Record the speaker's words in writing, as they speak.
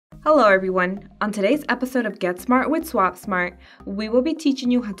Hello everyone! On today's episode of Get Smart with Swap Smart, we will be teaching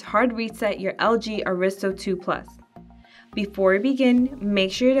you how to hard reset your LG Aristo 2 Plus. Before we begin,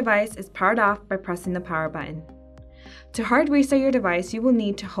 make sure your device is powered off by pressing the power button. To hard reset your device, you will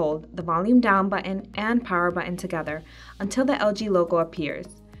need to hold the volume down button and power button together until the LG logo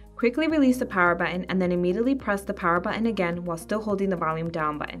appears. Quickly release the power button and then immediately press the power button again while still holding the volume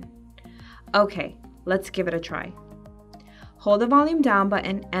down button. Okay, let's give it a try. Hold the volume down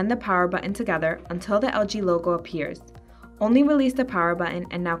button and the power button together until the LG logo appears. Only release the power button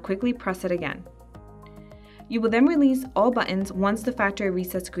and now quickly press it again. You will then release all buttons once the factory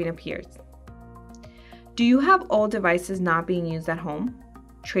reset screen appears. Do you have old devices not being used at home?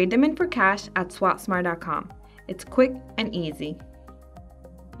 Trade them in for cash at swapsmart.com. It's quick and easy.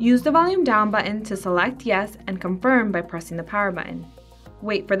 Use the volume down button to select yes and confirm by pressing the power button.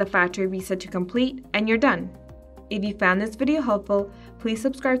 Wait for the factory reset to complete and you're done. If you found this video helpful, please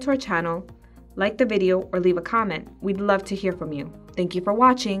subscribe to our channel, like the video, or leave a comment. We'd love to hear from you. Thank you for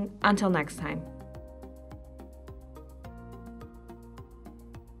watching. Until next time.